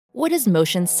What does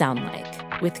motion sound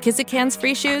like? With Kizikans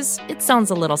free shoes, it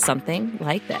sounds a little something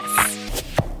like this.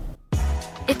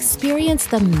 Experience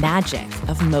the magic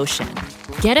of motion.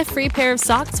 Get a free pair of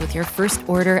socks with your first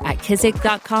order at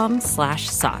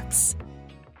kizik.com/socks.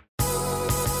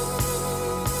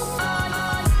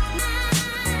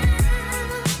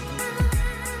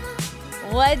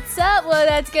 What's up? Well,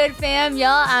 that's good, fam.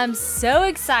 Y'all, I'm so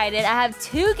excited. I have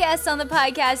two guests on the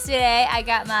podcast today. I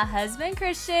got my husband,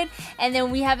 Christian, and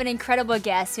then we have an incredible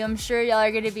guest who I'm sure y'all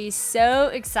are going to be so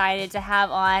excited to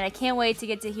have on. I can't wait to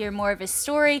get to hear more of his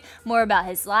story, more about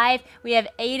his life. We have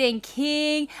Aiden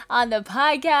King on the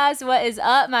podcast. What is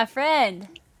up, my friend?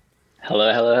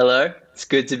 Hello. It's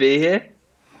good to be here.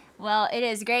 Well, it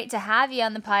is great to have you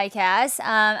on the podcast.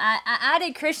 I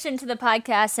added Christian to the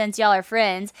podcast since y'all are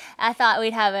friends. I thought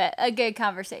we'd have a good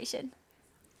conversation.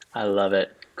 I love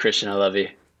it. Christian, I love you.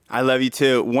 I love you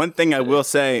too. One thing I will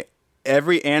say,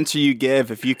 every answer you give,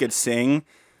 if you could sing,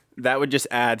 that would just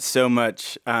add so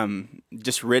much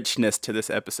just richness to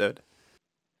this episode.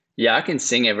 Yeah, I can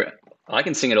sing it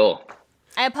all.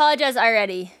 I apologize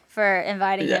already for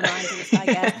inviting him onto this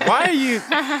podcast. Why are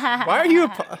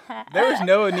you, there was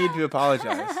no need to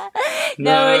apologize.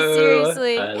 No,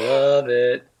 seriously. I love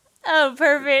it. Oh,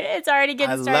 perfect. It's already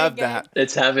getting started. I love good. that.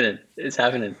 It's happening. It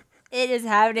is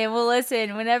happening. Well,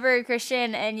 listen, whenever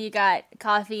Christian and you got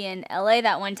coffee in LA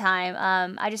that one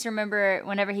time, I just remember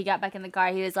whenever he got back in the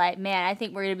car, he was like, man, I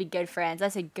think we're going to be good friends.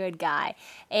 That's a good guy.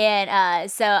 And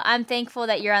so I'm thankful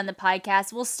that you're on the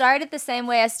podcast. We'll start it the same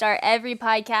way I start every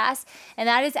podcast, and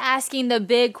that is asking the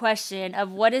big question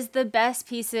of what is the best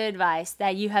piece of advice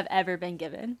that you have ever been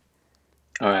given?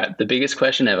 All right. The biggest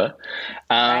question ever.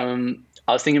 Right.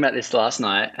 I was thinking about this last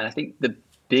night, and I think the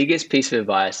biggest piece of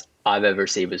advice I've ever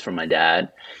received was from my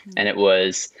dad. And it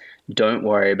was, don't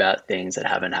worry about things that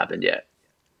haven't happened yet.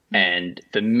 And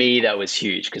for me, that was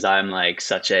huge because I'm like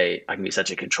I can be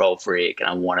such a control freak, and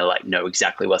I want to like know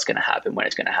exactly what's going to happen when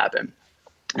it's going to happen.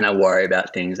 And I worry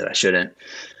about things that I shouldn't.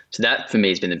 So that for me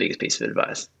has been the biggest piece of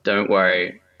advice. Don't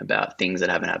worry about things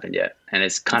that haven't happened yet. And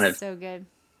it's kind of so good.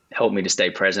 Helped me to stay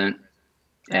present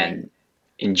and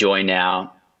enjoy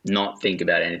now, not think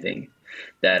about anything.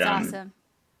 That's awesome.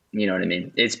 You know what I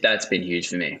mean? That's been huge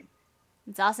for me.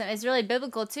 It's awesome. It's really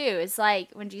biblical too. It's like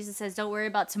when Jesus says, don't worry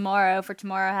about tomorrow, for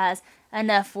tomorrow has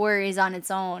enough worries on its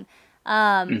own.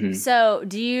 So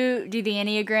do you do the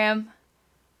Enneagram?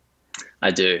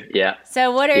 I do, yeah.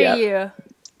 So what are you?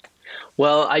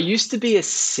 Well, I used to be a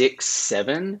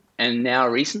 6-7, and now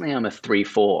recently I'm a 3-4.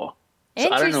 So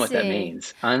I don't know what that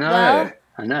means. I know. Well,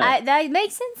 I know. That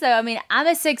makes sense, though. I mean, I'm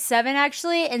a 6-7,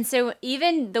 actually. And so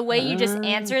even the way you just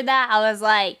answered that, I was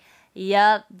like,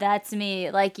 yep, that's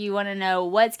me. Like, you want to know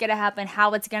what's going to happen,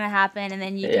 how it's going to happen, and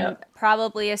then you can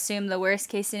probably assume the worst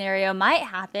case scenario might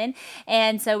happen.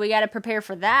 And so we got to prepare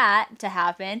for that to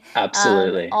happen.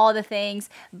 Absolutely. All the things.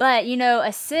 But,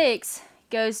 a 6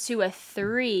 goes to a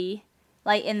 3,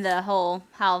 like in the whole,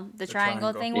 how the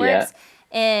triangle thing works. Yeah.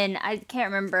 And I can't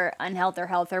remember unhealth or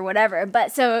health or whatever.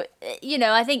 But so,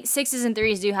 I think 6s and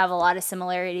 3s do have a lot of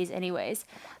similarities anyways.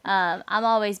 I'm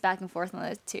always back and forth on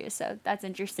those two. So that's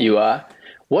interesting. You are?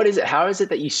 What is it? How is it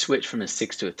that you switch from a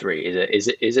 6 to a 3? Is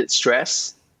it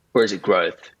stress or is it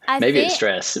growth? Maybe it's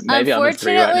stress. Maybe I'm a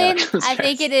 3 right now. I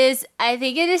think it is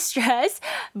stress.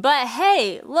 But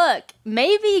hey, look,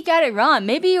 maybe you got it wrong.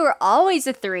 Maybe you were always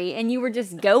a 3 and you were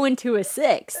just going to a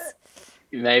 6.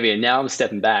 Maybe. And now I'm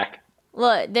stepping back.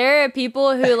 Look, there are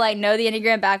people who know the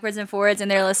Enneagram backwards and forwards,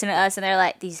 and they're listening to us, and they're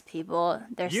like, these people,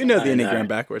 they're You know the Enneagram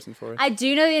backwards and forwards. I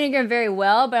do know the Enneagram very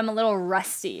well, but I'm a little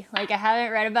rusty. I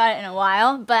haven't read about it in a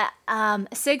while. But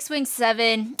 6 wing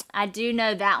 7, I do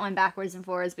know that one backwards and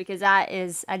forwards because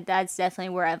that's definitely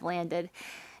where I've landed,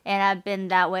 and I've been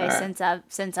that way since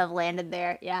I've landed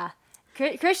there. Yeah.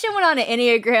 Christian went on an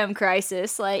Enneagram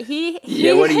crisis. What are you,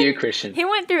 Christian? He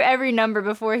went through every number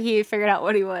before he figured out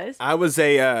what he was. I was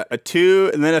a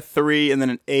 2, and then a 3, and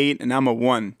then an 8, and I'm a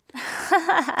 1.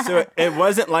 So it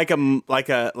wasn't like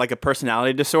a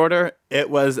personality disorder. It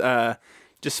was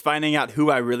just finding out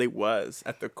who I really was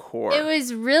at the core. It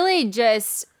was really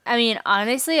just. I mean,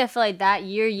 honestly, I feel like that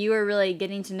year you were really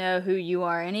getting to know who you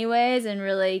are, anyways, and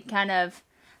really kind of.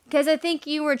 Because I think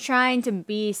you were trying to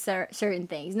be certain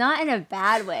things, not in a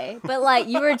bad way, but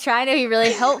you were trying to be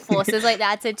really helpful. So it's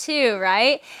that's a 2,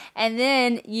 right? And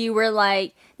then you were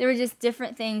there were just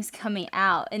different things coming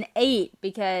out. An 8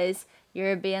 because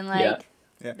you're being that.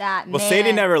 Well,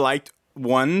 Sadie never liked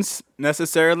 1s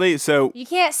necessarily, so you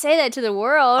can't say that to the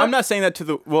world. I'm not saying that to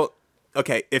the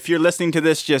okay. If you're listening to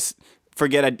this, just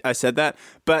forget I said that.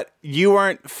 But you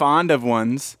weren't fond of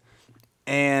 1s.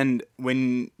 and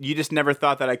when you just never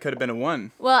thought that I could have been a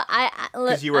 1. Well,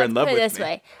 Because you were in love put it with this me.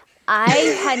 way.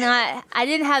 I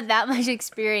didn't have that much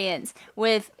experience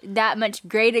with that much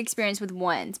great experience with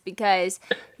 1s because,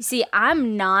 you see,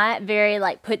 I'm not very,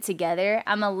 like, put together.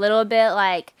 I'm a little bit,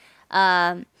 like,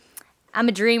 I'm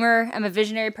a dreamer. I'm a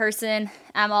visionary person.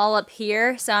 I'm all up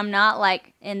here, so I'm not,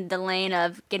 like, in the lane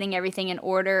of getting everything in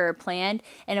order or planned.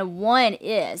 And a 1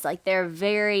 is, like, they're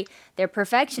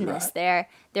perfectionists. Right.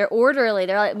 They're orderly.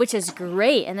 They're like, which is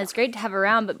great, and it's great to have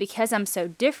around. But because I'm so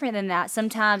different than that,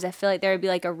 sometimes I feel like there would be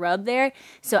like a rub there.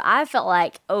 So I felt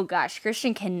like, oh gosh,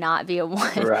 Christian cannot be a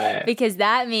 1, Right. because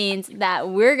that means that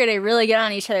we're gonna really get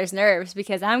on each other's nerves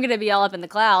because I'm gonna be all up in the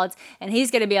clouds and he's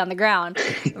gonna be on the ground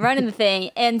running the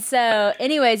thing. And so,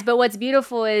 anyways, but what's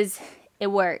beautiful is it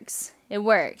works. It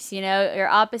works. You know, your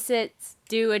opposites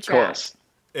do Of attract. course.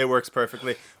 It works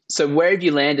perfectly. So where have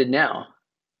you landed now?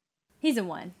 He's a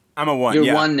 1. I'm a 1. You're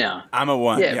yeah. 1 now. I'm a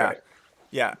 1. Yeah, Yeah. right.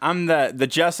 Yeah. I'm the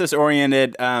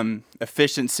justice-oriented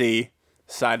efficiency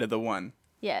side of the 1.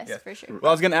 Yes, Yeah. for sure. Well,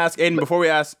 I was going to ask Aiden, before we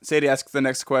ask Sadie asks the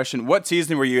next question, what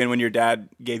season were you in when your dad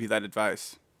gave you that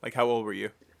advice? Like, how old were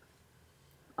you?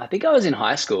 I think I was in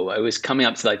high school. I was coming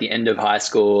up to like the end of high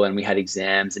school and we had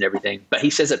exams and everything. But he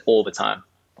says it all the time.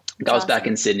 Like, I was back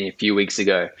awesome. in Sydney a few weeks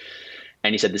ago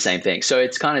and he said the same thing. So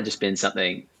it's kind of just been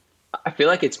something, I feel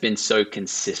like it's been so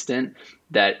consistent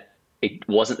that it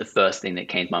wasn't the first thing that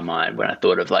came to my mind when I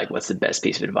thought of like, what's the best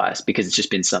piece of advice? Because it's just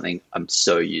been something I'm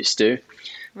so used to.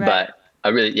 Right.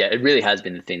 But it really has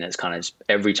been the thing that's kind of just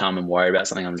every time I'm worried about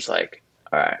something, I'm just like,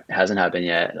 all right, it hasn't happened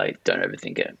yet. Like, don't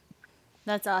overthink it.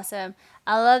 That's awesome.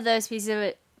 I love those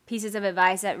pieces of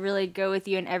advice that really go with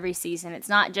you in every season. It's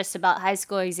not just about high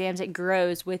school exams. It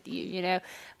grows with you, you know,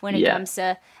 when it Yeah. comes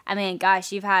to, I mean,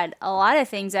 gosh, you've had a lot of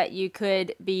things that you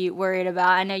could be worried about.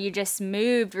 I know you just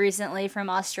moved recently from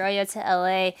Australia to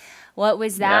LA. What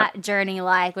was that journey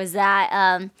like? Was that,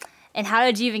 and how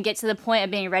did you even get to the point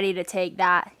of being ready to take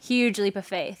that huge leap of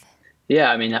faith?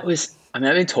 Yeah, I mean, I've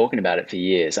been talking about it for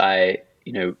years. I'm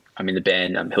in the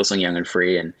band, Hillsong Young and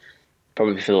Free, and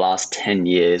probably for the last 10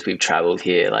 years, we've traveled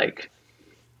here. Like,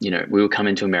 we were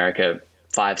coming to America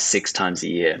 5-6 times a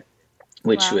year,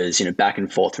 which Wow. was, back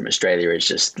and forth from Australia is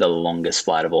just the longest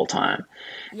flight of all time.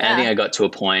 And I think I got to a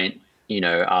point,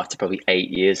 after probably 8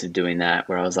 years of doing that,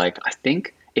 where I was like, I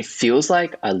think it feels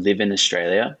like I live in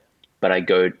Australia, but I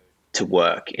go to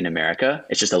work in America.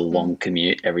 It's just a long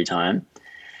commute every time.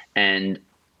 And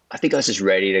I think I was just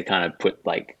ready to kind of put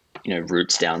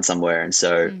roots down somewhere. And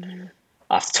so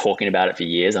after talking about it for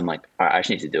years, I'm like, all right, I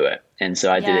actually need to do it. And so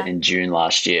I did it in June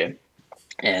last year.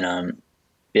 And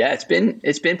it's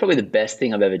been probably the best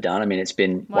thing I've ever done. I mean, it's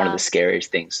been one of the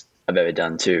scariest things I've ever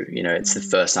done too. It's the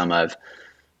first time I've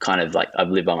kind of I've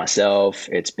lived by myself.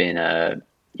 It's been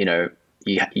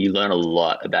you learn a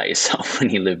lot about yourself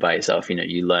when you live by yourself.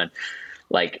 You learn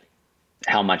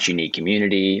how much you need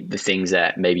community, the things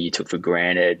that maybe you took for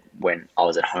granted when I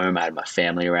was at home, I had my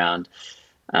family around.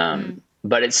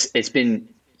 But it's been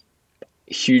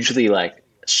hugely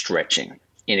stretching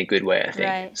in a good way, I think.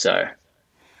 Right. So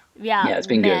Yeah, it's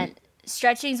been good.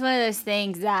 Stretching is one of those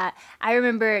things that I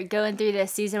remember going through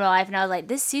this season of my life, and I was like,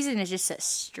 this season is just a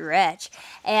stretch.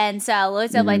 And so I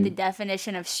looked up the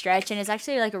definition of stretch, and it's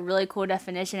actually a really cool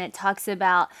definition. It talks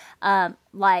about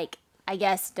I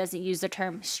guess doesn't use the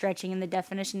term stretching in the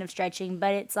definition of stretching,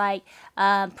 but it's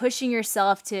pushing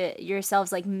yourself to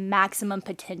yourself's maximum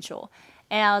potential.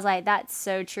 And I was like, that's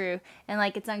so true. And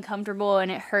it's uncomfortable and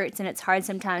it hurts and it's hard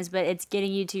sometimes, but it's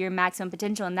getting you to your maximum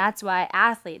potential. And that's why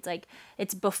athletes,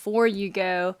 it's before you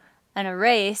go in a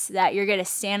race that you're going to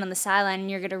stand on the sideline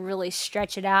and you're going to really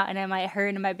stretch it out. And it might hurt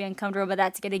and it might be uncomfortable, but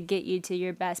that's going to get you to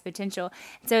your best potential.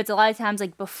 And so it's a lot of times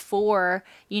before,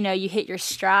 you hit your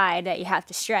stride that you have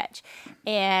to stretch.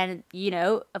 And,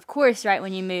 of course, right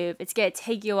when you move, it's going to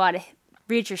take you a while to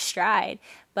reach your stride.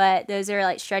 But those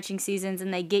are stretching seasons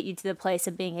and they get you to the place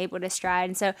of being able to stride.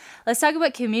 And so let's talk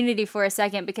about community for a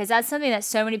second, because that's something that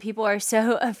so many people are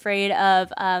so afraid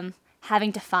of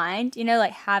having to find,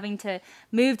 having to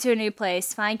move to a new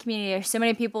place, find community. There's so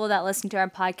many people that listen to our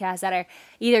podcast that are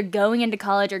either going into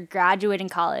college or graduating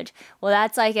college. Well,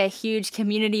 that's a huge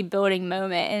community building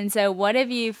moment. And so what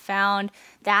have you found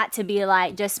that to be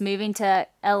just moving to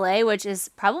LA, which is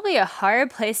probably a hard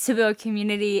place to build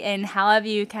community, and how have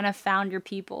you kind of found your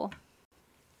people?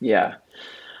 Yeah.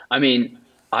 I mean,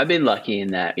 I've been lucky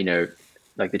in that,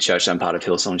 the church I'm part of,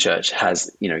 Hillsong Church,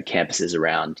 has, campuses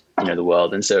around, the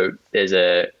world. And so there's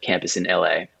a campus in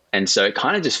LA. And so it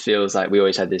kind of just feels like we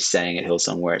always had this saying at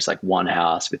Hillsong where it's one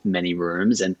house with many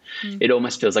rooms. And it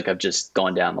almost feels like I've just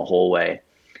gone down the hallway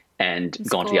and That's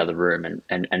gone to cool. the other room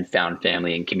and found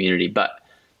family and community. But,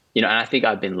 and I think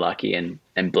I've been lucky and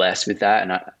blessed with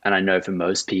that. And I know for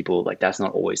most people, like that's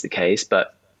not always the case,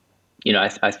 but,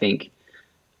 I think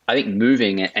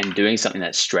moving and doing something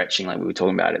that's stretching, like we were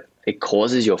talking about, it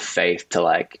causes your faith to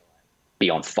like be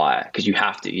on fire because you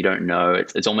have to. You don't know.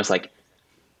 It's almost like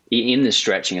in the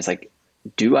stretching, it's like,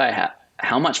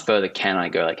 how much further can I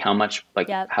go? Like how much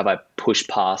have I pushed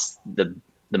past the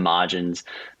margins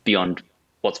beyond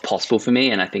what's possible for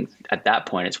me? And I think at that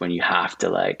point, it's when you have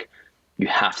to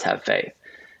have faith.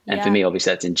 And for me,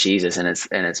 obviously, that's in Jesus, and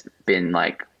it's been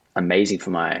like amazing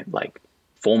for my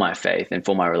faith and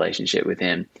for my relationship with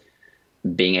Him,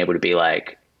 being able to be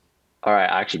like, all right,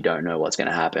 I actually don't know what's going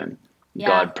to happen. Yeah.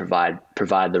 God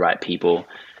provide the right people.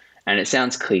 And it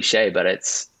sounds cliche, but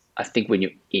I think when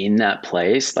you're in that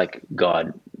place, like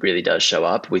God really does show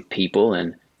up with people.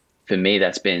 And for me,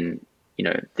 that's been,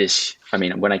 when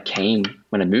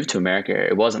I moved to America,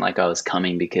 it wasn't like I was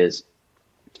coming because,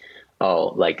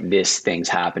 like this thing's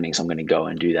happening, so I'm going to go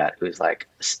and do that.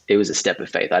 It was a step of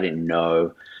faith. I didn't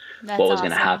know what was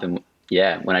going to happen.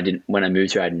 Yeah. When I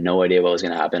moved here, I had no idea what was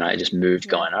going to happen. I just moved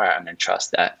going, all right, I'm going to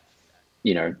trust that,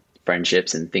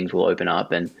 friendships and things will open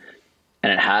up. And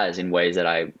it has in ways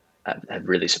that have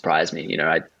really surprised me.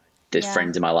 There's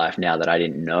friends in my life now that I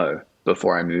didn't know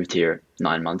before I moved here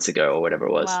 9 months ago or whatever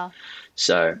it was. Wow.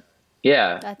 So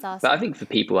yeah, That's awesome. But I think for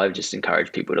people, I've just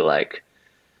encouraged people to like,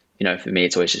 for me,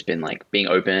 it's always just been like being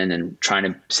open and trying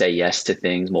to say yes to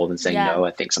things more than saying no.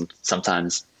 I think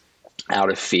sometimes out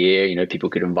of fear, people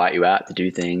could invite you out to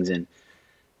do things, and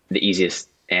the easiest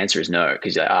answer is no,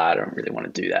 because you're like, I don't really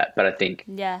want to do that. But I think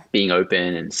being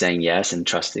open and saying yes and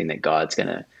trusting that God's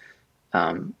going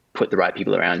to put the right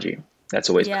people around you, that's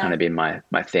always kind of been my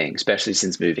thing, especially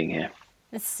since moving here.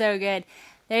 That's so good.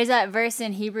 There's that verse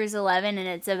in Hebrews 11, and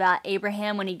it's about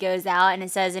Abraham when he goes out, and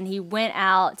it says, and he went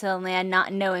out to the land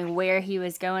not knowing where he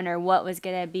was going or what was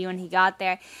going to be when he got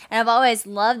there. And I've always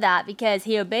loved that because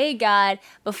he obeyed God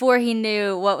before he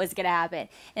knew what was going to happen.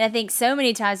 And I think so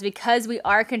many times because we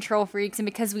are control freaks and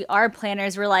because we are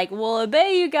planners, we're like, we'll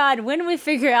obey you, God, when do we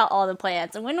figure out all the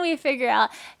plans? And when do we figure out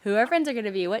who our friends are going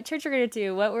to be, what church we're going to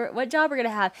do, what job we're going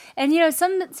to have? And,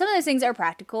 some of those things are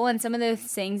practical, and some of those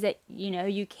things that,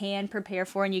 you can prepare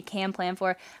for and you can plan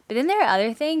for, but then there are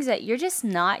other things that you're just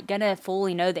not gonna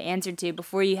fully know the answer to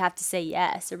before you have to say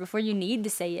yes or before you need to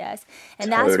say yes.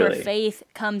 And that's where faith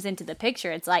comes into the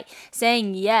picture. It's like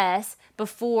saying yes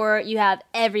before you have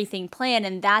everything planned,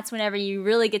 and that's whenever you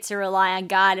really get to rely on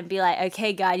God and be like,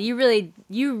 okay, God, you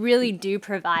really do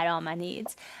provide all my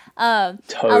needs. I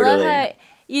love how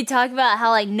you talk about how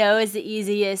like no is the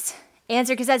easiest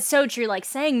answer, because that's so true. Like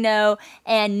saying no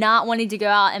and not wanting to go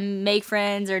out and make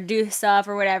friends or do stuff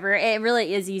or whatever, it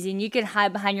really is easy, and you can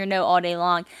hide behind your no all day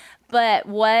long. But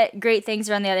what great things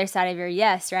are on the other side of your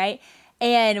yes, right?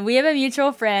 And we have a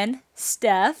mutual friend,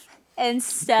 Steph, and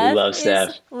Steph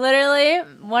is literally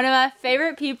one of my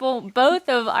favorite people, both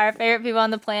of our favorite people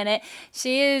on the planet.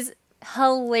 She is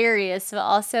hilarious, but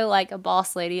also like a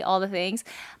boss lady, all the things.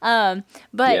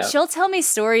 But she'll tell me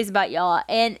stories about y'all,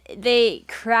 and they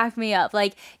crack me up.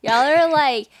 Like y'all are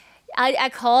like,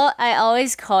 I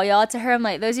always call y'all to her. I'm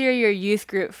like, those are your youth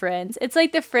group friends. It's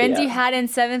like the friends you had in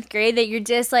 7th grade that you're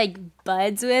just like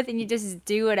buds with, and you just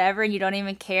do whatever, and you don't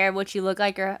even care what you look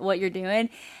like or what you're doing.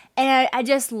 And I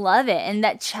just love it, and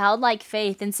that childlike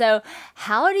faith. And so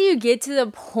how do you get to the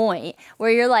point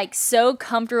where you're like so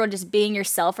comfortable just being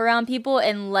yourself around people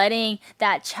and letting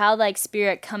that childlike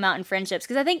spirit come out in friendships?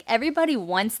 Because I think everybody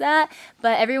wants that,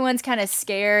 but everyone's kind of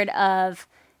scared of,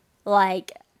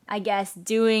 like, I guess,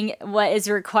 doing what is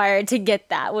required to get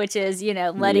that, which is,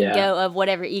 letting go of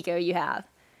whatever ego you have.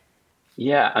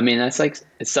 Yeah, I mean, it's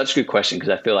such a good question,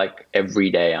 because I feel like every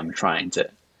day I'm trying to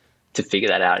figure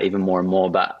that out even more and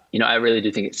more. But, I really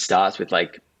do think it starts with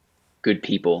like good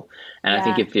people. And I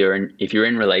think if you're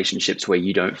in relationships where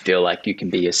you don't feel like you can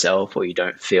be yourself, or you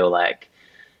don't feel like,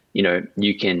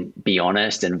 you can be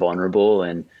honest and vulnerable.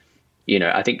 And,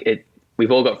 I think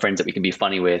we've all got friends that we can be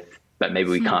funny with, but maybe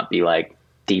we can't be like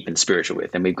deep and spiritual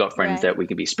with. And we've got friends that we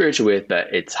can be spiritual with,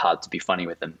 but it's hard to be funny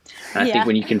with them. And I think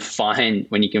when you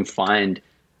can find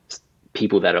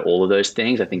people that are all of those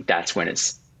things, I think that's when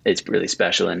it's really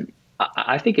special. And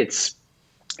I think it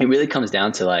really comes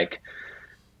down to like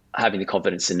having the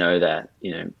confidence to know that,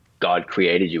 God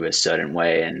created you a certain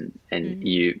way, and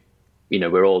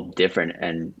we're all different,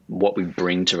 and what we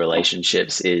bring to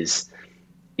relationships is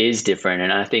different.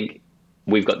 And I think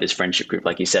we've got this friendship group,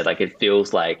 like you said, like it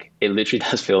literally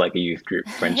does feel like a youth group,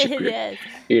 friendship group,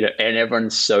 and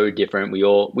everyone's so different.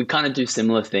 We kind of do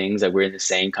similar things. Like we're in the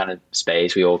same kind of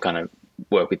space. We all kind of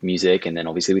work with music, and then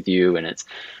obviously with you, and it's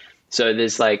so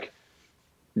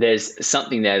there's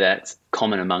something there that's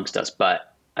common amongst us,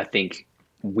 but I think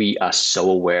we are so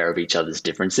aware of each other's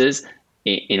differences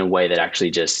in a way that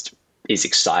actually just is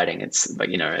exciting. It's like,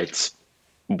 it's,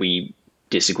 we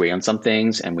disagree on some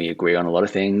things and we agree on a lot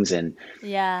of things, and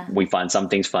Yeah. we find some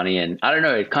things funny, and I don't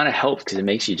know, it kind of helps because it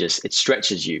makes you it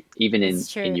stretches you even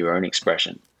It's true. in your own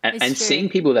expression, and It's true. seeing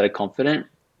people that are confident,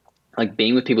 like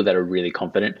being with people that are really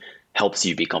confident, helps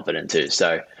you be confident too.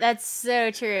 So That's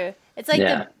so true. It's like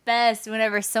Yeah. the best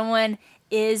whenever someone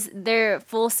is their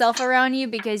full self around you,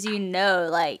 because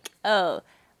like, oh,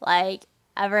 like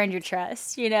I've earned your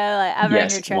trust, like I've earned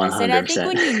Yes, your trust. And I think 100%.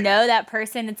 when you know that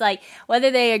person, it's like whether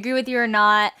they agree with you or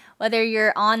not, whether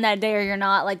you're on that day or you're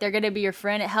not, like they're going to be your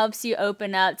friend. It helps you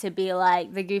open up to be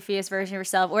like the goofiest version of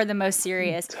yourself or the most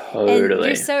serious. And Totally.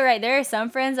 you're so right. There are some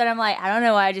friends that I'm like, I don't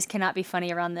know why I just cannot be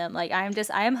funny around them. Like I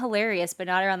am hilarious, but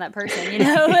not around that person, And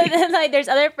then like there's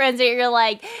other friends that you're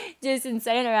like just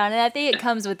insane around. And I think it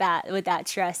comes with that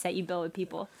trust that you build with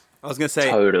people. I was gonna say,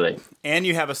 Totally. and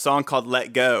you have a song called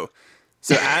 "Let Go."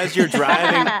 So as you're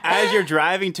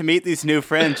driving to meet these new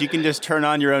friends, you can just turn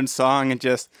on your own song and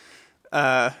just,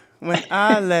 when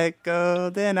I let go,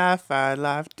 then I find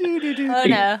life. Do do do. Oh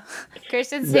no,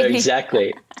 Christian No, singing.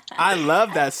 exactly. I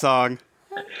love that song.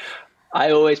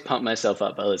 I always pump myself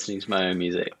up by listening to my own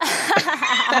music.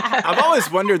 I've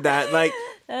always wondered that, like,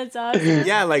 That's awesome.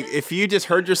 yeah, like if you just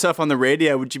heard yourself on the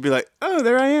radio, would you be like, oh,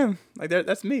 there I am, like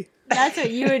that's me? That's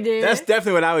what you would do. That's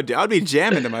definitely what I would do. I'd be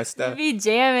jamming to my stuff. Be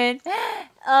jamming.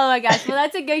 Oh my gosh. Well,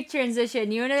 that's a good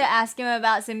transition. You wanted to ask him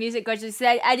about some music questions.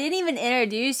 I didn't even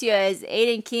introduce you as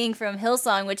Aiden King from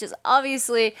Hillsong, which is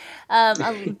obviously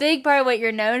a big part of what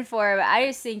you're known for, but I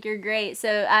just think you're great.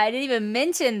 So I didn't even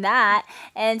mention that,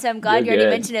 and so I'm glad you You're already good.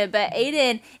 mentioned it. But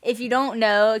Aiden, if you don't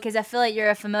know, because I feel like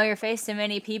you're a familiar face to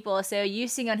many people, so you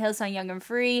sing on Hillsong Young and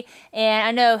Free, and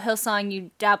I know Hillsong you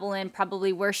dabble in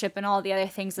probably worship and all the other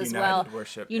things as well. United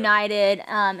worship, yeah. United,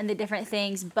 and the different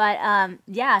things. But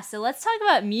yeah, so let's talk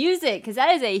about music, because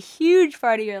that is a huge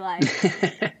part of your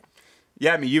life.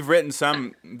 Yeah, I mean, you've written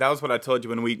some. That was what I told you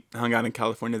when we hung out in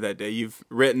California that day. You've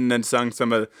written and sung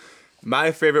some of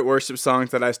my favorite worship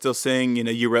songs that I still sing.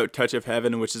 You wrote "Touch of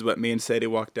Heaven," which is what me and Sadie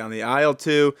walked down the aisle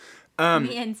to.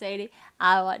 Me and Sadie,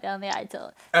 I walked down the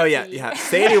aisle. Oh yeah.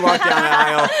 Sadie walked down the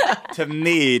aisle to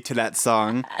me to that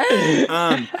song.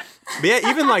 But yeah,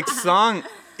 even like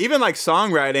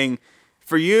songwriting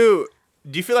for you.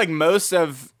 Do you feel like most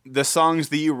of the songs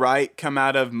that you write come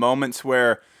out of moments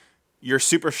where you're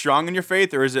super strong in your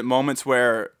faith, or is it moments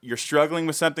where you're struggling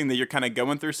with something, that you're kind of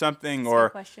going through something, That's a or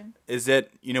good question. is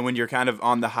it when you're kind of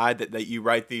on the high that you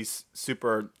write these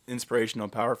super inspirational,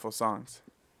 powerful songs?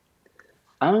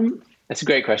 That's a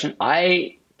great question.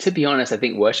 To be honest, I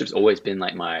think worship's always been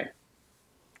like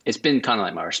it's been kind of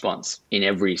like my response in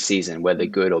every season, whether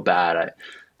good or bad.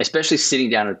 Especially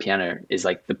sitting down at a piano is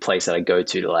like the place that I go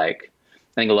to like,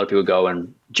 I think a lot of people go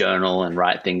and journal and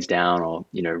write things down or,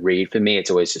 read. For me,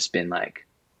 it's always just been like,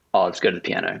 oh, let's go to the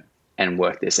piano and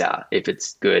work this out. If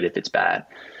it's good, if it's bad.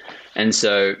 And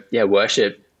so, yeah,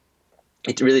 worship,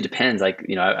 it really depends. Like,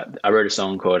 I wrote a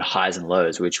song called Highs and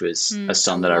Lows, which was a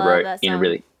song that I love wrote that in a song.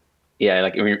 really,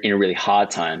 like in a really hard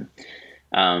time.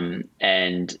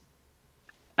 And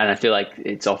I feel like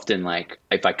it's often like,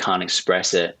 if I can't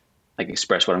express it, like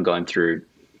express what I'm going through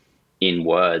in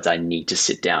words, I need to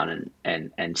sit down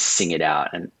and sing it out.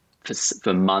 And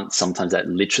for months, sometimes that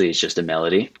literally is just a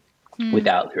melody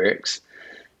without lyrics.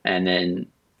 And then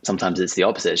sometimes it's the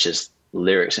opposite. It's just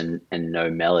lyrics and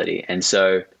no melody. And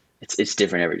so it's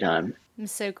different every time.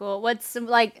 It's so cool. What's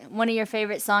like one of your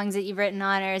favorite songs that you've written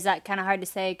on, or is that kind of hard to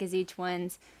say because each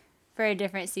one's for a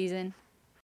different season?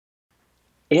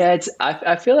 Yeah,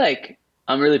 I feel like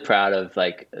I'm really proud of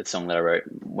like a song that I wrote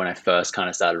when I first kind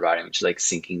of started writing, which is like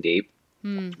Sinking Deep,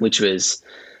 which was,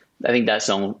 I think that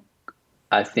song,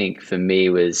 I think for me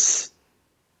was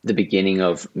the beginning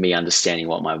of me understanding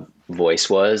what my voice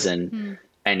was and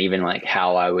even like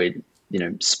how I would,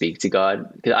 speak to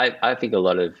God. Because I think a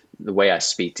lot of the way I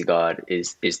speak to God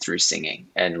is through singing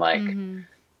and like, and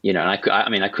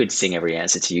I could sing every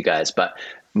answer to you guys, but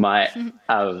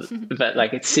but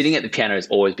like it's sitting at the piano has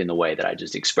always been the way that I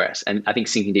just express. And I think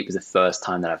Sinking Deep was the first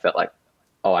time that I felt like,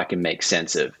 oh, I can make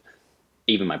sense of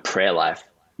even my prayer life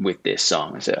with this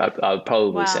song. So I would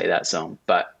probably Wow. say that song,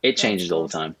 but it changes cool. all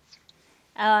the time.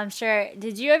 Oh, I'm sure.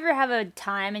 Did you ever have a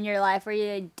time in your life where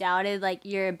you doubted like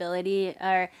your ability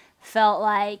or felt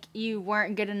like you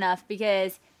weren't good enough?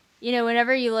 Because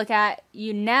whenever you look at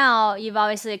you now, you've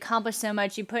obviously accomplished so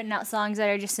much. You're putting out songs that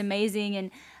are just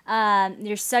amazing, and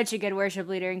you're such a good worship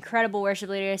leader, incredible worship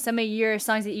leader. Some of your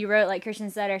songs that you wrote, like Christian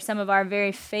said, are some of our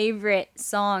very favorite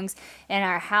songs in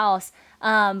our house.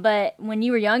 But when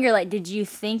you were younger, like, did you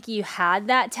think you had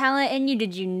that talent in you?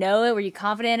 Did you know it? Were you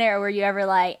confident in it? Or were you ever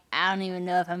like, I don't even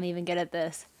know if I'm even good at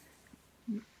this?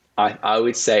 I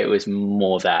would say it was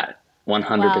more that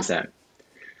 100%. Wow.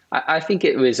 I think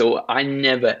it was, I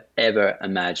never, ever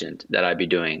imagined that I'd be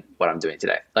doing what I'm doing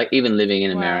today. Like even living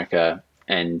in America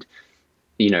and,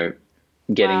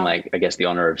 getting like, I guess the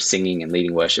honor of singing and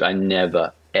leading worship. I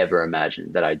never, ever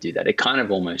imagined that I'd do that. It kind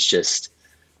of almost just,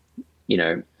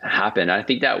 happened. I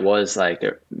think that was like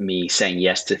me saying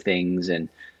yes to things and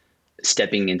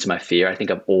stepping into my fear. I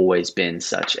think I've always been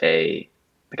such a,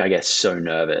 I guess, so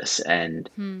nervous. And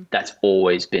that's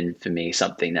always been for me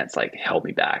something that's like held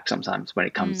me back sometimes when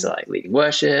it comes to like leading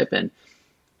worship and,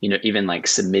 even like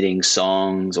submitting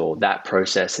songs, or that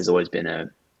process has always been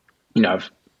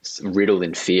I've riddled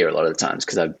in fear a lot of the times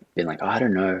because I've been like, oh, I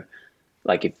don't know,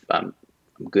 like if I'm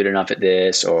good enough at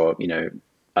this, or,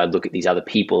 I look at these other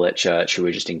people at church who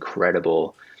are just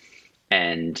incredible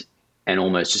and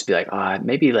almost just be like,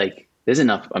 maybe like there's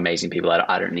enough amazing people.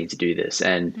 I don't need to do this.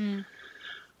 And,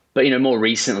 but, more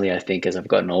recently, I think as I've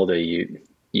gotten older,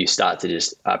 you start to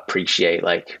just appreciate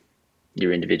like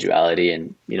your individuality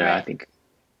and, I think,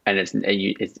 and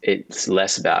it's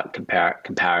less about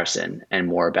comparison and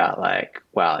more about like,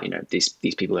 wow, these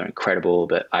people are incredible,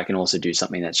 but I can also do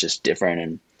something that's just different.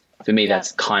 And for me,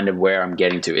 that's kind of where I'm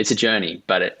getting to. It's a journey,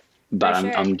 but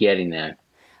I'm getting there.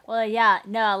 Well, yeah,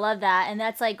 no, I love that. And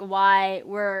that's like why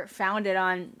we're founded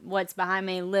on what's behind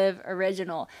me, Live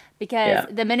Original. Because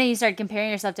the minute you start comparing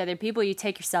yourself to other people, you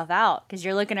take yourself out because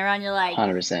you're looking around, you're like,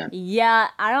 100%. Yeah,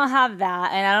 I don't have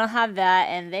that, and I don't have that,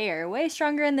 and they are way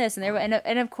stronger in this.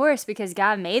 And of course, because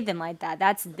God made them like that,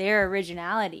 that's their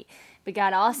originality. But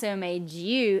God also made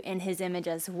you in his image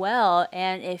as well.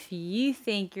 And if you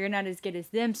think you're not as good as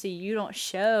them, so you don't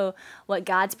show what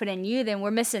God's put in you, then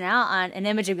we're missing out on an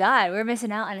image of God. We're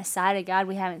missing out on a side of God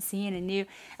we haven't seen and knew.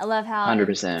 I love how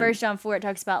 100%. 1 John 4, it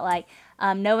talks about like,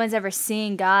 no one's ever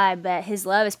seen God, but his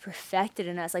love is perfected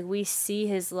in us. Like we see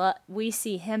his love, we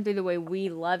see him through the way we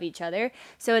love each other.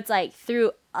 So it's like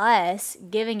through us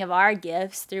giving of our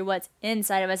gifts, through what's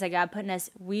inside of us that God put in us,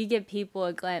 we give people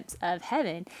a glimpse of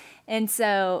heaven. And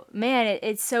so, man,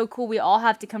 it's so cool. We all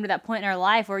have to come to that point in our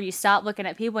life where you stop looking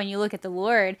at people and you look at the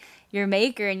Lord, your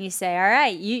maker, and you say, all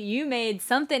right, you made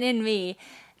something in me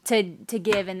to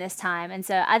give in this time. And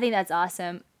so I think that's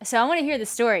awesome. So I want to hear the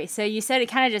story. So you said it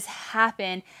kind of just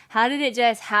happened. How did it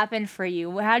just happen for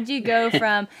you? How did you go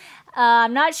from,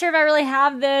 I'm not sure if I really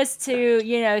have this,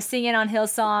 to, singing on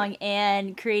Hillsong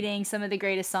and creating some of the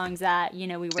greatest songs that, we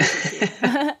worship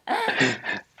to?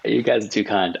 You guys are too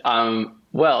kind.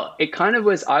 Well, it kind of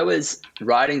was, I was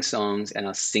writing songs and I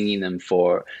was singing them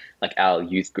for like our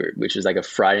youth group, which was like a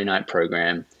Friday night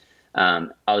program. I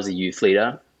was a youth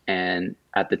leader, and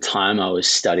at the time I was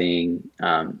studying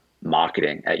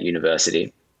marketing at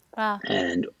university. Wow.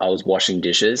 And I was washing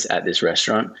dishes at this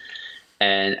restaurant,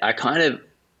 and I kind of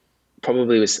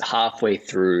probably was halfway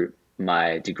through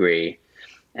my degree,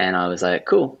 and I was like,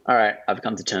 cool, all right, I've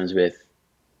come to terms with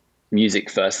music.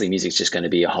 Firstly, music's just going to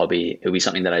be a hobby. It'll be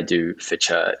something that I do for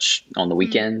church on the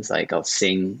weekends. Like I'll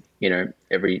sing,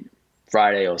 every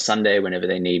Friday or Sunday whenever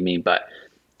they need me, but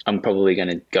I'm probably going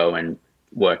to go and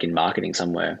work in marketing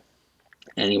somewhere.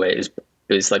 Anyway, it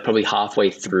was like probably halfway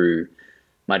through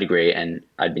my degree, and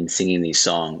I'd been singing these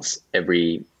songs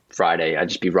every Friday. I'd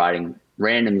just be writing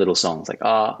random little songs like,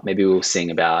 maybe we'll sing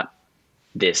about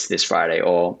this Friday,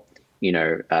 or,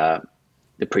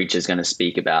 the preacher's going to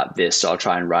speak about this. So I'll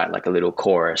try and write like a little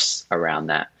chorus around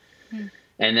that.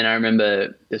 And then I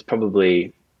remember there's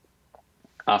probably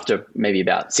after maybe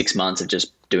about 6 months of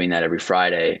just doing that every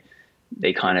Friday,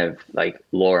 they kind of like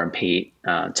Laura and Pete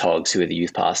Toggs, who were the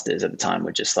youth pastors at the time,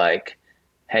 were just like,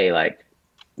 hey, like,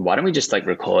 why don't we just like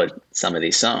record some of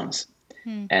these songs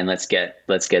and let's get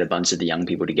a bunch of the young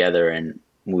people together and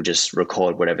we'll just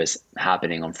record whatever's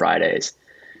happening on Fridays.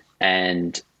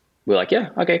 And we're like, yeah,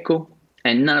 okay, cool.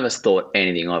 And none of us thought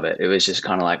anything of it. It was just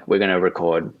kind of like, we're going to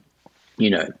record,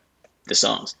 the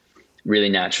songs really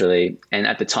naturally. And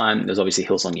at the time, there was obviously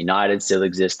Hillsong United still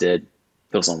existed.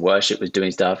 Hillsong Worship was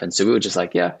doing stuff. And so we were just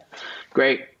like, yeah,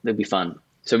 great. That'd be fun.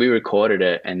 So we recorded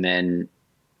it. And then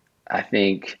I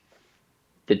think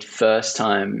the first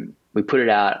time we put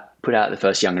out the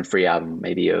first Young and Free album,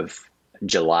 maybe of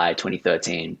July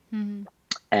 2013.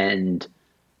 And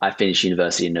I finished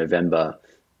university in November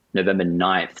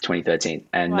 9th, 2013.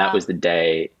 And that was the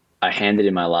day I handed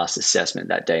in my last assessment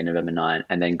that day, November 9,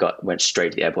 and then went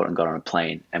straight to the airport and got on a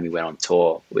plane, and we went on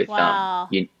tour with Wow.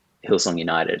 Hillsong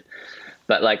United.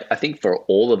 But like, I think for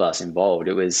all of us involved,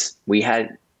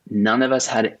 none of us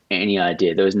had any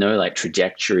idea. There was no like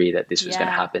trajectory that this was going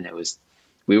to happen.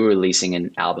 We were releasing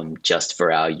an album just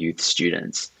for our youth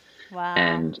students. Wow.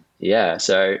 And yeah,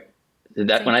 so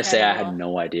that when I say I had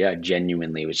no idea, I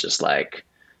genuinely was just like,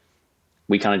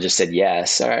 we kind of just said,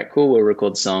 yes, all right, cool, we'll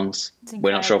record the songs.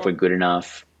 We're not sure if we're good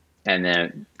enough. And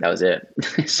then that was it.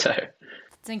 So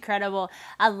it's incredible.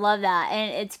 I love that.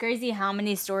 And it's crazy how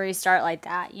many stories start like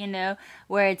that, you know,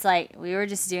 where it's like, we were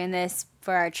just doing this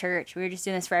for our church. We were just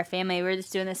doing this for our family. We were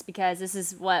just doing this because this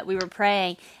is what we were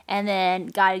praying. And then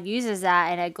God uses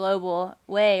that in a global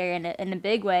way or in a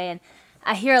big way. And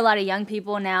I hear a lot of young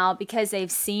people now, because they've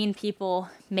seen people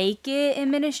make it in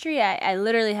ministry. I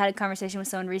literally had a conversation with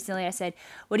someone recently. I said,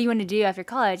 what do you want to do after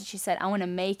college? She said, I want to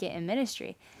make it in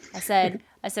ministry. I said,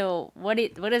 well, what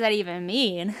does that even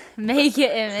mean? Make it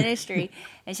in ministry?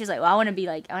 And she's like, well, I want to be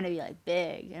like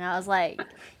big. And I was like,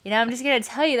 I'm just going to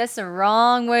tell you, that's the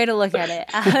wrong way to look at it.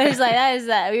 I was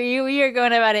like, we are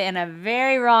going about it in a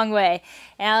very wrong way.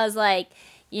 And I was like,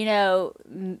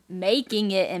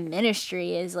 making it in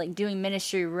ministry is like doing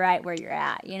ministry right where you're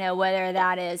at, whether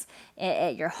that is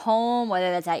at your home, whether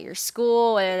that's at your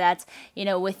school, whether that's,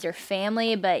 with your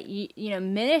family. But,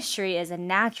 ministry is a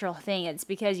natural thing. It's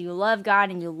because you love God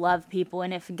and you love people.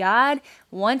 And if God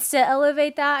wants to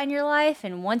elevate that in your life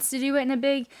and wants to do it in a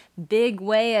big, big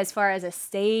way as far as a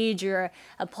stage or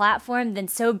a platform, then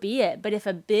so be it. But if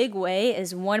a big way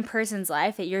is one person's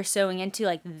life that you're sowing into,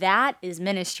 like, that is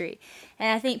ministry. And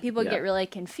I think people get really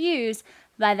confused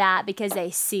by that because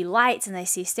they see lights and they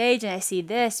see stage and they see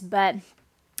this. But,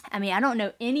 I mean, I don't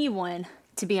know anyone,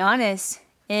 to be honest,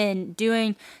 in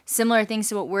doing similar things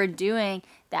to what we're doing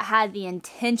that had the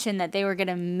intention that they were going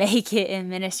to make it in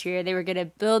ministry or they were going to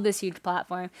build this huge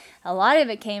platform. A lot of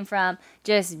it came from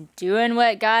just doing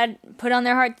what God put on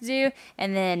their heart to do,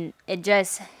 and then it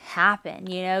just happened.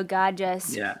 God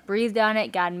just breathed on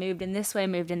it. God moved in this way,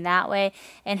 moved in that way.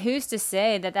 And who's to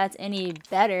say that that's any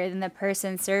better than the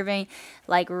person serving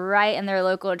like right in their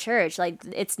local church? Like,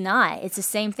 it's not. It's the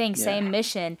same thing, same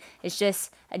mission. It's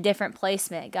just a different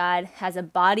placement. God has a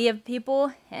body of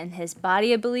people, and his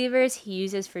body of believers he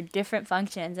uses for different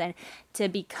functions. And to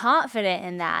be confident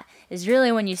in that is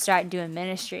really when you start doing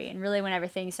ministry and really whenever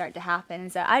things start to happen.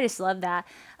 And so I just love that.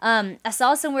 I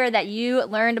saw somewhere that you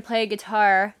learned to play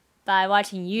guitar by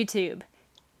watching YouTube.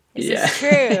 Is this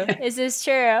true? Is this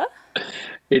true?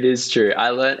 It is true. I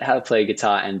learned how to play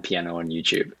guitar and piano on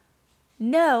YouTube.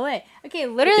 No way. Okay,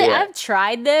 literally, I've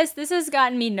tried this. This has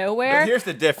gotten me nowhere. But here's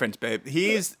the difference, babe.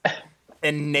 He's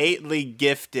innately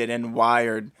gifted and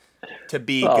wired to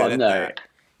be good at that.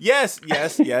 Yes.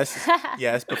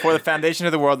 Before the foundation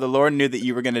of the world, the Lord knew that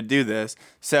you were going to do this.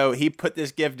 So he put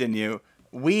this gift in you.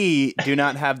 We do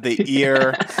not have the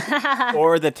ear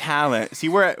or the talent. See,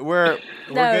 we're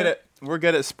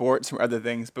good at sports or other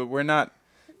things, but we're not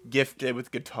gifted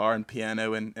with guitar and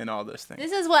piano and all those things.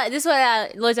 This is what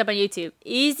I looked up on YouTube.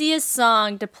 Easiest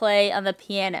song to play on the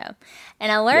piano.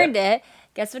 And I learned it.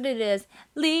 Guess what it is?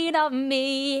 Lean on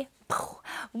me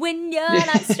when you're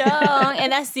not strong.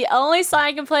 And that's the only song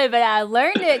I can play. But I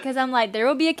learned it because I'm like, there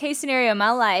will be a case scenario in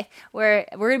my life where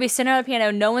we're going to be sitting on a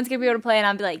piano, no one's going to be able to play, and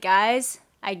I'll be like, guys,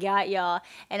 I got y'all.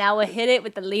 And I will hit it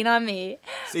with the lean on me.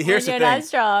 See, here's the thing. Not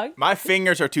strong. My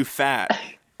fingers are too fat.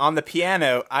 On the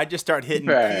piano, I just start hitting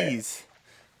keys.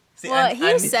 See, well,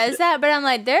 he says that, but I'm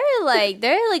like, there are like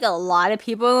a lot of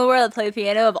people in the world that play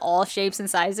piano of all shapes and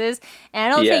sizes,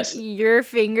 and I don't think your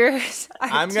fingers are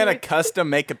I'm going to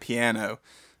custom make a piano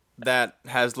that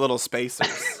has little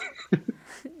spacers.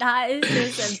 That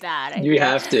is just a bad idea. You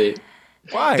have to.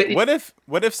 Why?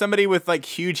 What if somebody with like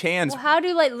huge hands? Well, how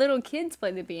do like little kids play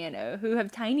the piano who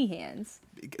have tiny hands?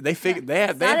 They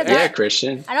have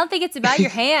Christian. I don't think it's about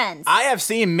your hands. I have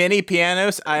seen mini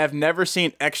pianos. I have never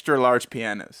seen extra large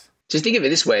pianos. Just think of it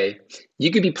this way: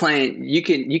 you could be playing. You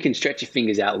can stretch your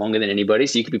fingers out longer than anybody,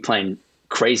 so you could be playing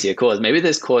crazier chords. Maybe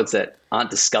there's chords that aren't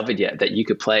discovered yet that you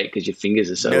could play because your fingers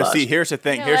are so large. See, here's the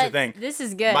thing. This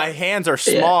is good. My hands are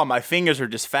small. My fingers are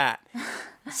just fat.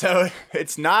 So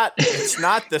it's not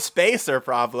the spacer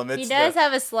problem. He does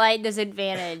have a slight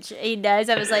disadvantage.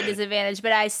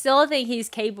 But I still think he's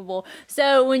capable.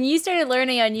 So when you started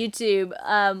learning on YouTube,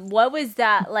 what was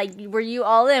that like? Were you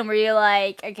all in? Were you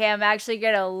like, okay, I'm actually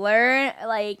gonna learn?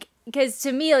 Like, because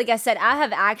to me, like I said, I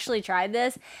have actually tried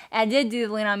this. I did do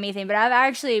the Lean On Me thing, but I've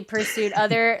actually pursued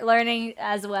other learning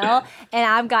as well, and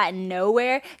I've gotten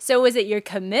nowhere. So was it your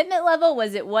commitment level?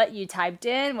 Was it what you typed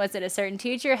in? Was it a certain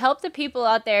teacher? Help the people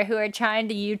out there who are trying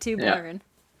to YouTube learn.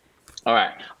 All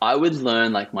right. I would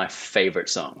learn like my favorite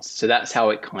songs. So that's how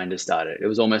it kind of started. It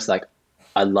was almost like,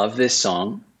 I love this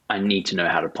song. I need to know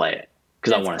how to play it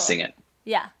because I want to sing it.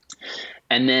 Yeah.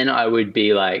 And then I would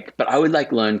be like, but I would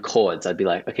like learn chords. I'd be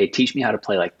like, okay, teach me how to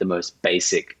play like the most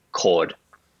basic chord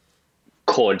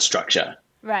structure.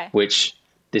 Right. Which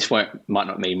this might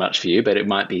not mean much for you, but it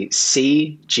might be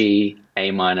C, G,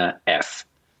 A minor, F,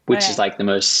 which is like the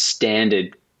most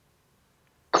standard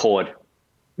chord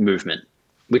movement,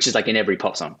 which is like in every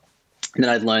pop song. And then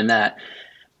I'd learn that.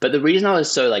 But the reason I was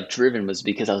so like driven was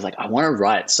because I was like, I want to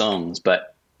write songs,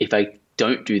 but if I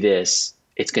don't do this,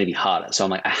 it's going to be harder. So I'm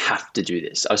like, I have to do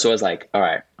this. So I was like, all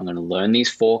right, I'm going to learn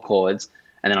these 4 chords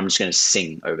and then I'm just going to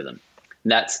sing over them.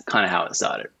 And that's kind of how it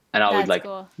started. And I would like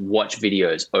watch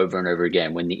videos over and over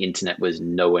again when the internet was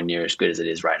nowhere near as good as it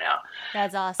is right now.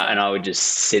 That's awesome. And I would just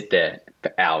sit there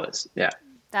for hours. Yeah.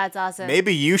 That's awesome.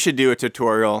 Maybe you should do a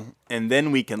tutorial and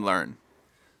then we can learn.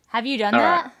 Have you done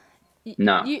that? Right.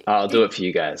 No, I'll do it for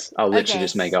you guys. I'll literally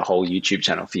just make a whole YouTube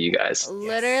channel for you guys.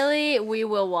 Literally, we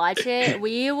will watch it.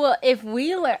 We will, if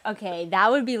we learn, okay,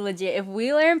 that would be legit. If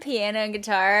we learn piano and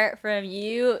guitar from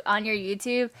you on your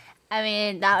YouTube, I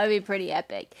mean, that would be pretty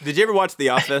epic. Did you ever watch The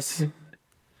Office?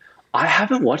 I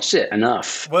haven't watched it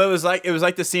enough. Well, it was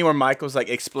like the scene where Mike was like,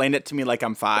 explain it to me like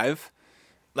I'm 5.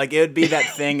 Like, it would be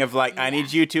that thing of like, I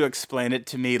need you to explain it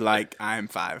to me like I'm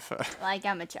 5. Like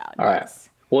I'm a child. All right.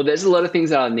 Well, there's a lot of things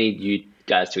that I need you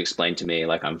guys to explain to me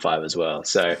like I'm 5 as well.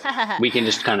 So we can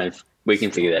just we can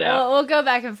figure that out. We'll go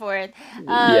back and forth.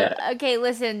 Okay,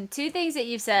 listen, 2 things that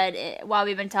you've said while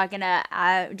we've been talking,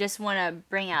 I just want to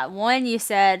bring out. One, you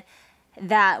said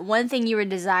that one thing you were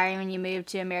desiring when you moved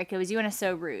to America was you want to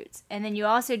sow roots. And then you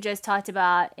also just talked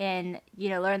about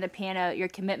learn the piano, your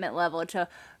commitment level to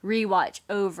rewatch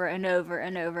over and over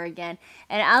and over again.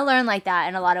 And I learned like that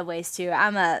in a lot of ways too.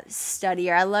 I'm a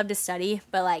studier. I love to study,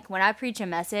 but like when I preach a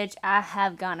message, I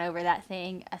have gone over that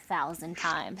thing 1,000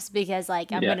 times because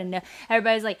like I'm gonna know.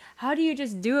 Everybody's like, how do you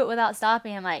just do it without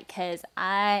stopping? I'm like, because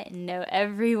I know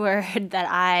every word that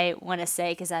I want to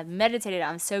say because I've meditated,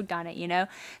 I'm soaked on it,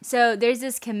 So there's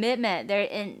this commitment there,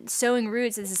 and sowing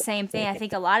roots is the same thing. I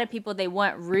think a lot of people, they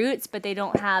want roots, but they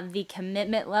don't have the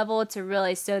commitment level to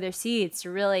really sow their seeds, to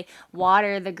really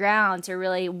water the ground, to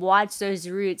really watch those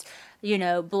roots,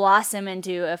 blossom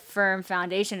into a firm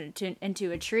foundation,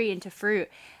 into a tree, into fruit.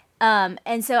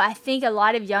 And so I think a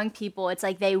lot of young people, it's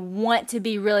like they want to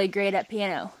be really great at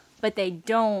piano, but they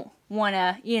don't want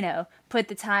to, put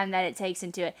the time that it takes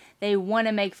into it. They want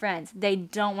to make friends. They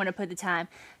don't want to put the time.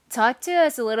 Talk to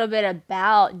us a little bit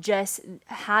about just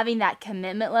having that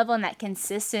commitment level and that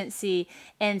consistency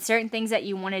and certain things that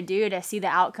you want to do to see the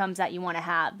outcomes that you want to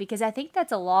have. Because I think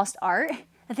that's a lost art.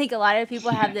 I think a lot of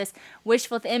people have this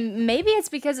wishful and maybe it's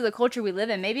because of the culture we live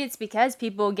in. Maybe it's because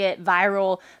people get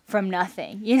viral from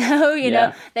nothing.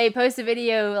 They post a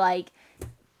video like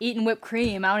eating whipped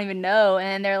cream, I don't even know,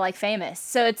 and they're like famous.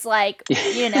 So it's like,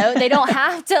 they don't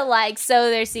have to like sow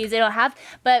their seeds. They don't have,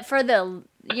 but for the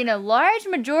large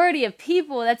majority of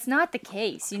people, that's not the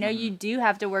case. You do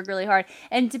have to work really hard.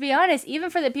 And to be honest, even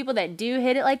for the people that do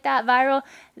hit it like that viral,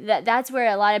 that's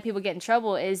where a lot of people get in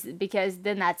trouble, is because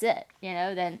then that's it.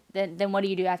 Then what do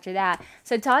you do after that?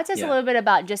 So talk to us a little bit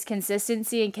about just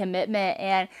consistency and commitment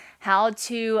and how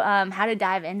to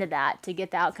dive into that to get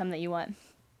the outcome that you want.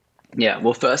 Yeah.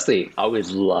 Well, firstly, I would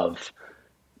love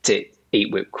to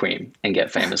eat whipped cream and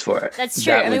get famous for it. That's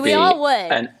true. We all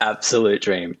would. An absolute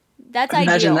dream. That's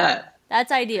Imagine ideal. That.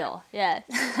 That's ideal. Yeah.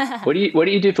 What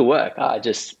do you do for work? I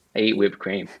eat whipped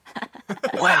cream.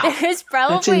 Wow. There's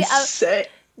probably that's insane.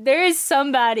 There is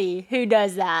somebody who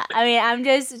does that. I'm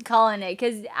just calling it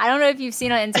because I don't know if you've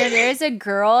seen on Instagram. There is a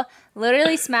girl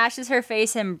literally smashes her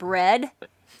face in bread,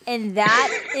 and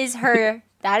that is her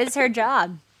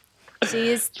job. She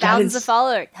has thousands of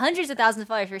followers, hundreds of thousands of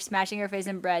followers for smashing her face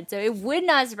in bread. So it would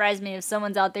not surprise me if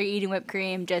someone's out there eating whipped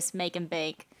cream, just making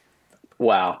bake.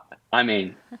 Wow.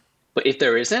 But if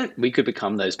there isn't, we could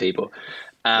become those people.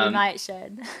 We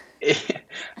should.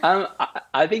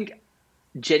 I think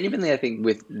genuinely,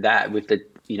 with the,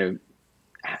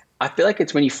 I feel like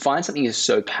it's when you find something you're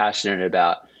so passionate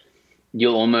about, it's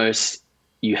almost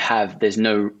you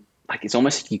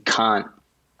can't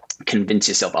convince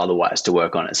yourself otherwise to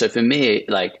work on it. So for me,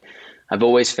 like I've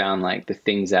always found like there's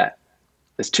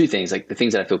 2 things, like the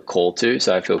things that I feel called to.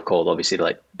 So I feel called obviously to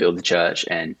like build the church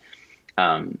and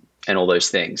all those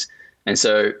things. And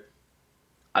so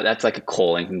that's like a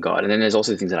calling from God. And then there's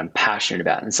also things that I'm passionate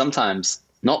about. And sometimes,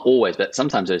 not always, but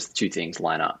sometimes those two things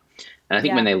line up. And I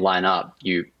think when they line up,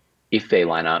 if they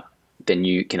line up, then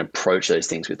you can approach those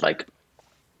things with like,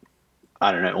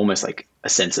 I don't know, almost like a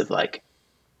sense of like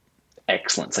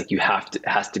excellence. Like it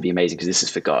has to be amazing because this is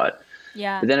for God.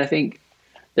 Yeah. But then I think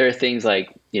there are things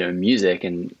like, music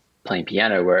and playing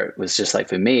piano where it was just like,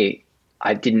 for me,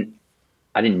 I didn't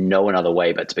know another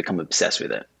way but to become obsessed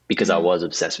with it because I was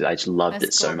obsessed with it. I just loved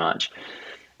it so much.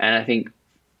 And I think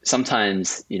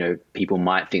sometimes, people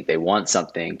might think they want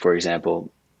something. For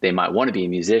example, they might want to be a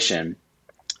musician,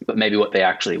 but maybe what they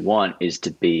actually want is to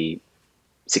be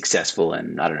successful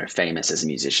and, I don't know, famous as a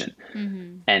musician.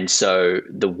 Mm-hmm. And so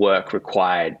the work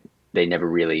required, they never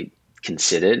really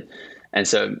considered. And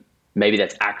so maybe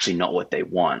that's actually not what they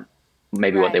want.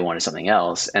 Maybe what they want is something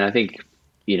else. And I think,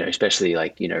 especially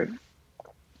like,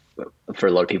 for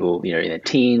a lot of people, in their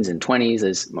teens and 20s,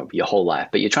 there's your whole life,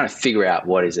 but you're trying to figure out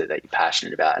what is it that you're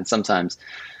passionate about. And sometimes,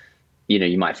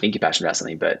 you might think you're passionate about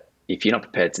something, but if you're not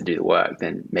prepared to do the work,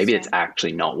 then maybe it's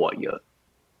actually not what you're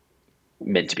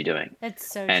meant to be doing. That's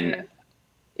so true.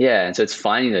 Yeah. And so it's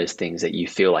finding those things that you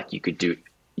feel like you could do,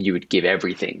 you would give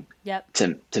everything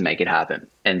to make it happen.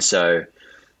 And so,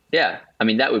 yeah, I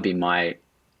mean, that would be my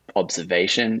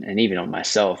observation. And even on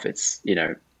myself, it's,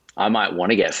 I might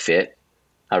want to get fit.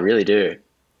 I really do.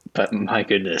 But my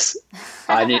goodness,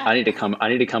 I need to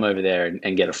come over there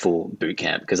and get a full boot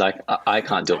camp because I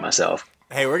can't do it myself.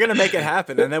 Hey, we're gonna make it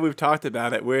happen. I know we've talked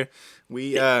about it.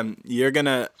 I'm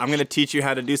gonna teach you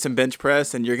how to do some bench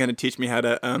press, and you're gonna teach me how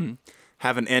to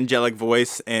have an angelic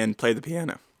voice and play the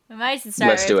piano. We might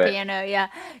start with piano. Yeah.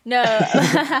 No,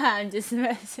 I'm just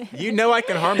messing. I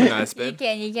can harmonize, babe.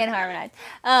 You can harmonize.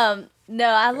 No,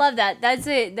 I love that. That's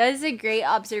a great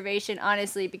observation,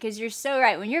 honestly, because you're so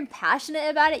right. When you're passionate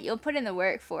about it, you'll put in the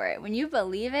work for it. When you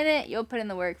believe in it, you'll put in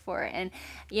the work for it. And,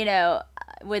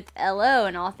 with LO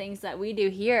and all things that we do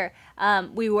here,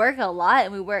 we work a lot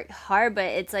and we work hard, but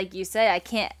it's like you said, I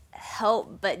can't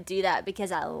help but do that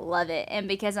because I love it and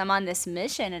because I'm on this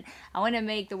mission and I want to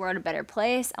make the world a better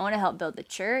place. I want to help build the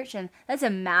church, and that's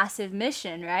a massive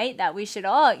mission, right? That we should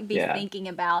all be thinking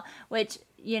about, which,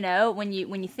 when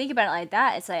you think about it like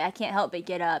that, it's like I can't help but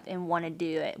get up and want to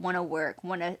do it, want to work,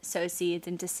 want to sow seeds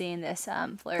into seeing this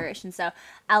flourish. And so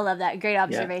I love that. Great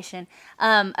observation.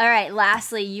 All right.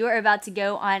 Lastly, you are about to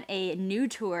go on a new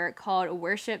tour called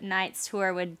Worship Nights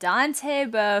Tour with Dante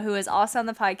Bowe, who is also on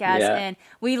the podcast. Yeah. And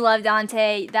we love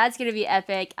Dante. That's going to be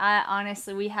epic.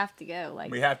 Honestly, we have to go.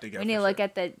 Like, we have to go. We need to look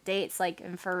at the dates, like,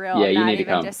 and for real. Yeah, I'm you not need to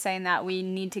even come. just saying that. We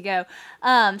need to go.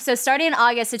 So starting in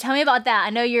August. So tell me about that. I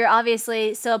know you're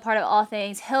obviously still a part of all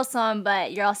things Hillsong,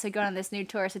 but you're also going on this new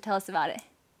tour, so tell us about it.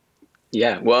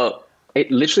 Yeah, well,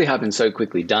 it literally happened so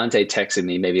quickly. Dante texted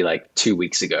me maybe like 2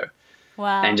 weeks ago.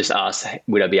 Wow. And just asked,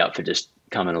 would I be up for just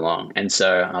coming along? And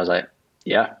so I was like,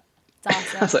 yeah. It's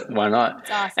awesome. I was like, why not?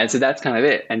 It's awesome. And so that's kind of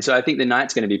it. And so I think the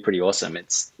night's going to be pretty awesome.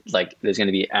 It's like there's going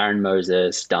to be Aaron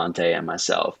Moses, Dante, and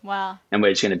myself. Wow. And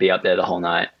we're just going to be up there the whole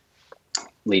night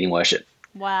leading worship.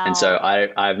 Wow. And so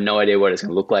I have no idea what it's going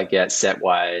to look like yet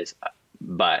set-wise,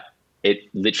 but it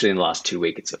literally in the last 2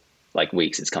 weeks,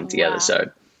 it's come together. Wow. So,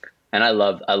 and I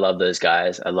love those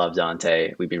guys. I love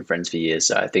Dante. We've been friends for years.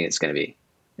 So I think it's going to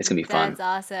be fun. That's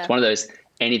awesome. It's one of those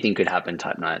anything could happen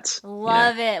type nights.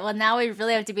 Love it. Well, now we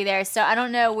really have to be there. So I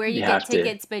don't know where you get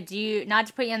tickets, but not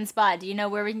to put you on the spot, do you know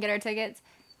where we can get our tickets?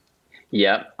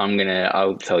 Yep.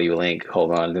 I'll tell you a link.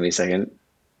 Hold on. Give me a second.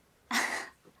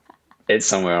 It's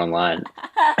somewhere online.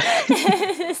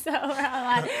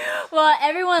 Well,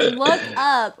 everyone look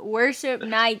up Worship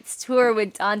Nights Tour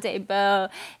with Dante Bowe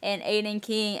and Aiden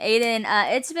King. Aiden,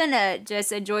 it's been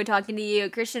just a joy talking to you.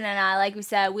 Christian and I, like we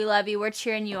said, we love you. We're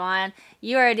cheering you on.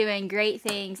 You are doing great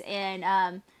things,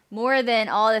 and more than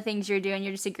all the things you're doing,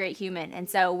 you're just a great human. And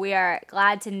so we are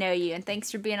glad to know you. And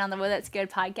thanks for being on the Well That's Good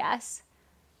podcast.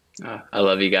 I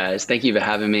love you guys. Thank you for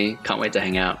having me. Can't wait to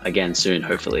hang out again soon,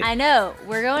 hopefully. I know.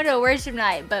 We're going to a worship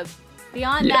night, but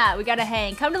beyond that, we got to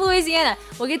hang. Come to Louisiana.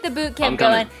 We'll get the boot camp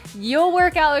going. You'll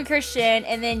work out with Christian,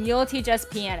 and then you'll teach us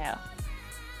piano.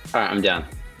 All right, I'm down.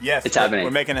 Yes, it's happening.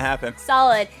 We're making it happen.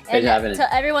 Solid. And it's happening.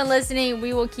 To everyone listening,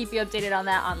 we will keep you updated on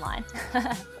that online.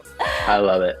 I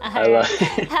love it. I love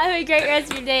it. Have a great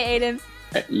rest of your day, Aiden.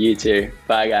 You too.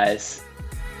 Bye, guys.